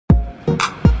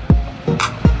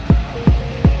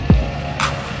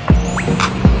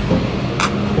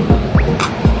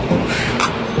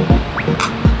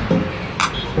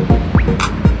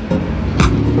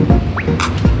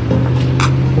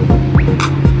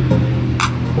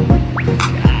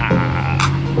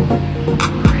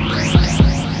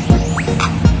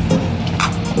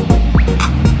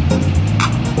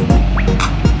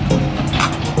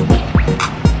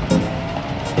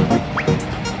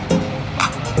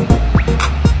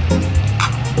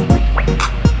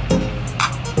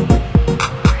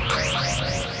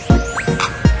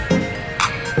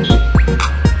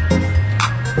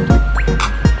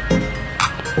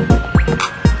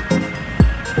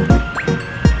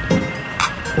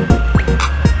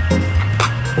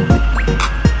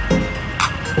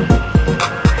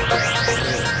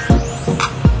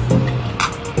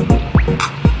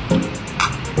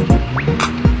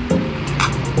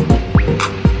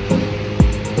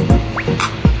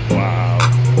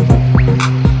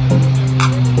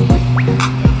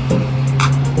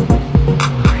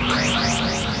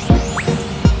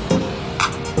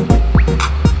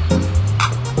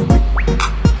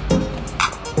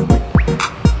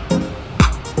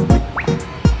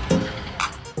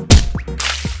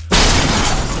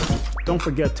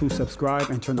don't forget to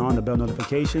subscribe and turn on the bell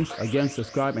notifications. Again,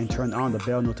 subscribe and turn on the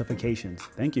bell notifications.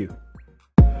 Thank you.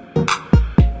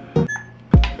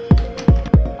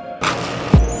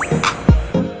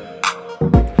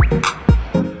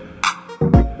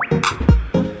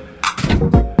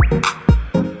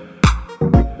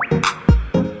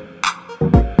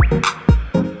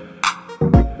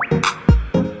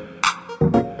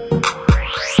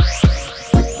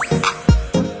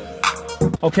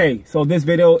 Okay, so this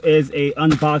video is a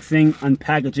unboxing,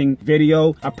 unpackaging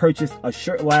video. I purchased a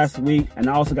shirt last week, and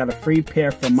I also got a free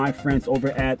pair from my friends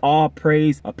over at All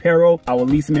Praise Apparel. I will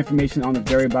leave some information on the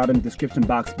very bottom description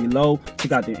box below.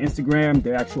 Check out their Instagram,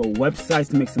 their actual website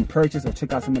to make some purchase, or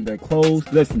check out some of their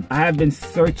clothes. Listen, I have been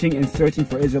searching and searching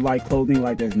for Israelite clothing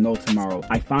like there's no tomorrow.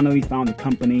 I finally found a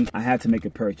company. I had to make a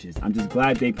purchase. I'm just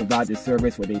glad they provide this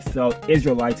service where they sell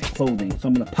Israelite clothing. So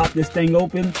I'm gonna pop this thing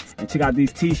open and check out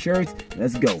these t-shirts.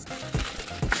 Let's go.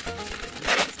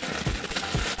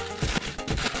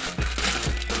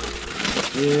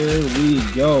 Here we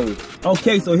go.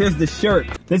 Okay, so here's the shirt.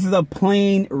 This is a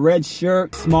plain red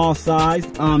shirt, small size.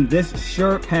 This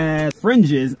shirt has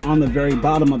fringes on the very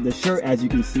bottom of the shirt, as you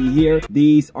can see here.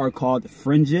 These are called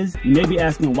fringes. You may be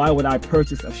asking, why would I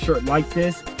purchase a shirt like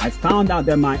this? I found out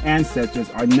that my ancestors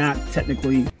are not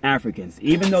technically Africans.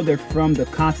 Even though they're from the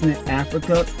continent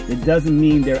Africa, it doesn't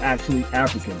mean they're actually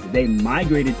Africans. They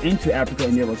migrated into Africa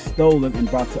and they were stolen and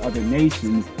brought to other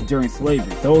nations during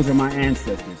slavery. Those are my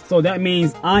ancestors. So that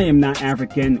means I am not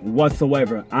African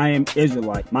whatsoever. I am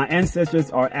Israelite. My ancestors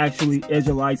are actually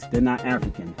Israelites. They're not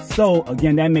African. So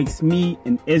again, that makes me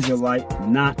an Israelite,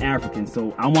 not African.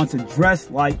 So I want to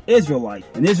dress like Israelites.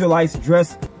 And Israelites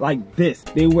dress like this.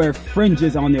 They wear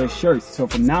fringes on their shirts. So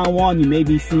from now on, you may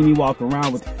be seeing me walk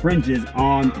around with fringes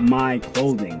on my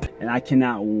clothing. And I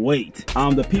cannot wait.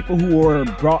 The people who were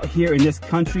brought here in this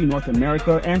country, North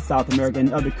America and South America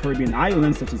and other Caribbean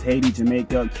islands such as Haiti,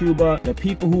 Jamaica, Cuba, the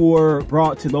people who were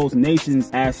brought to those nations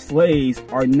as slaves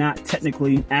are not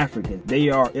technically African. They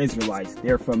are Israelites.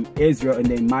 They're from Israel and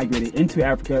they migrated into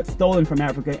Africa, stolen from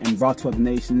Africa, and brought to other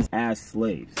nations as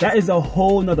slaves. That is a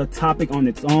whole nother topic on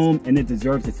its own, and it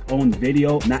deserves its own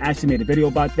video. And I actually made a video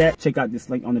about that. Check out this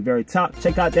link on the very top.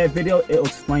 Check out that video. It'll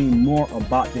explain more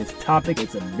about this topic.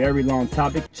 It's a very long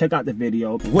topic. Check out the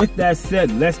video. With that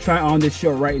said, let's try on this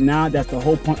shirt right now. That's the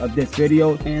whole point of this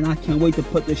video, and I can't wait to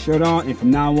put this shirt on. And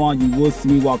from now on, you will see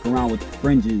me walk around with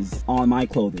fringes on my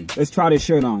clothing. Let's try this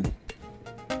shirt on.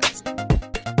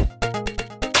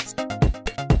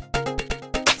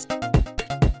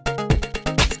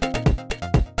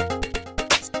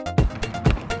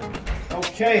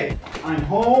 Okay, I'm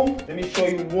home. Let me show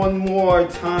you one more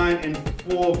time in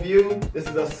full view. This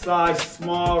is a size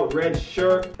small red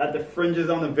shirt. Got the fringes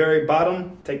on the very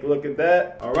bottom. Take a look at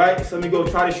that. All right, so let me go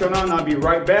try the shirt on and I'll be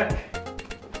right back.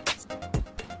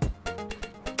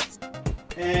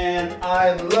 And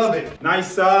I love it.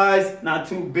 Nice size, not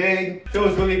too big.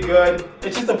 Feels really good.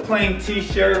 It's just a plain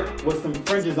t-shirt with some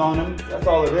fringes on them. That's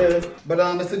all it is. But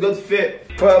it's a good fit.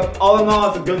 But all in all,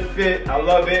 it's a good fit. I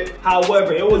love it.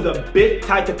 However, it was a bit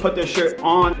tight to put the shirt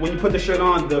on. When you put the shirt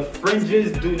on, the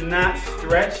fringes do not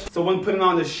stretch. So when putting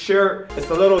on the shirt,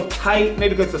 it's a little tight.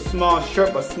 Maybe because it's a small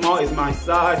shirt, but small is my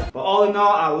size. But all in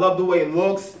all, I love the way it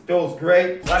looks. Feels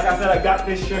great. Like I said, I got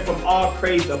this shirt from All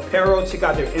Praise Apparel. Check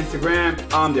out their Instagram,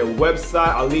 their website.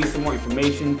 I'll leave some more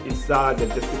information inside the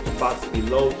description box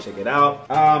below. Check it out.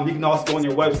 You can also go on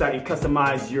your website and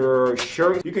customize your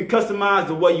shirt. You can customize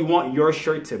the way you want your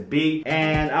shirt to be,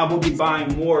 and I will be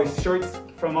buying more shirts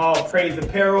from All Praise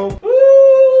Apparel.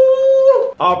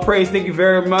 Woo! All Praise, thank you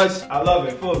very much. I love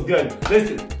it. It feels good.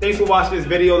 Listen, thanks for watching this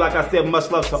video. Like I said, much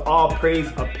love to All Praise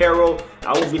Apparel.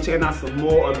 I will be checking out some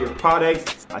more of your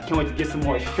products. I can't wait to get some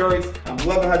more shirts. I'm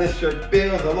loving how this shirt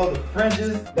feels. I love the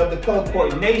fringes. Love the color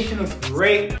coordination. Looks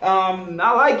great. I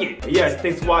like it. But yes,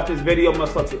 thanks for watching this video.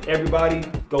 Much love to everybody.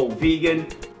 Go vegan.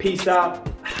 Peace out.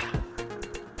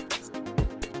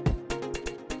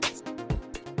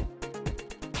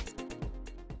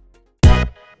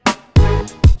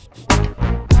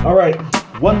 All right,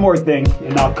 one more thing,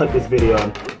 and I'll cut this video.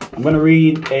 I'm gonna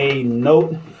read a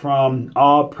note from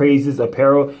All Praises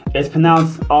Apparel. It's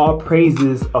pronounced All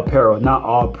Praises Apparel, not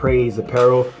All Praise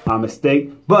Apparel. My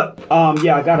mistake. But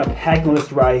yeah, I got a packing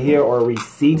list right here, or a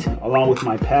receipt along with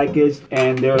my package,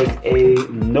 and there's a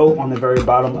note on the very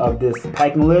bottom of this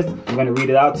packing list. I'm gonna read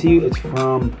it out to you. It's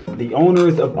from the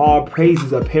owners of All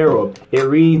Praises Apparel. It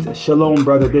reads, "Shalom,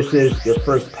 brother. This is your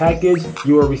first package.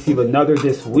 You will receive another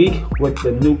this week with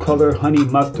the new color honey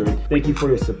mustard. Thank you for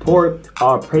your support.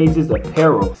 All Praises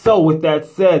Apparel." So with that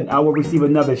said, said, I will receive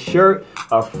another shirt,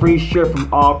 a free shirt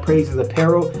from All Praises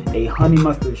Apparel, a honey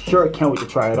mustard shirt. Can't wait to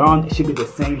try it on. It should be the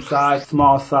same size,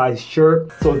 small size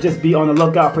shirt. So just be on the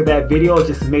lookout for that video.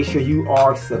 Just make sure you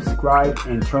are subscribed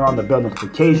and turn on the bell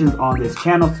notifications on this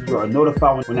channel so you are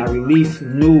notified when I release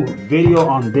new video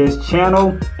on this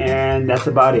channel. And that's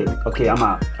about it. Okay, I'm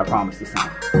out. I promise this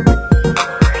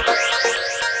time.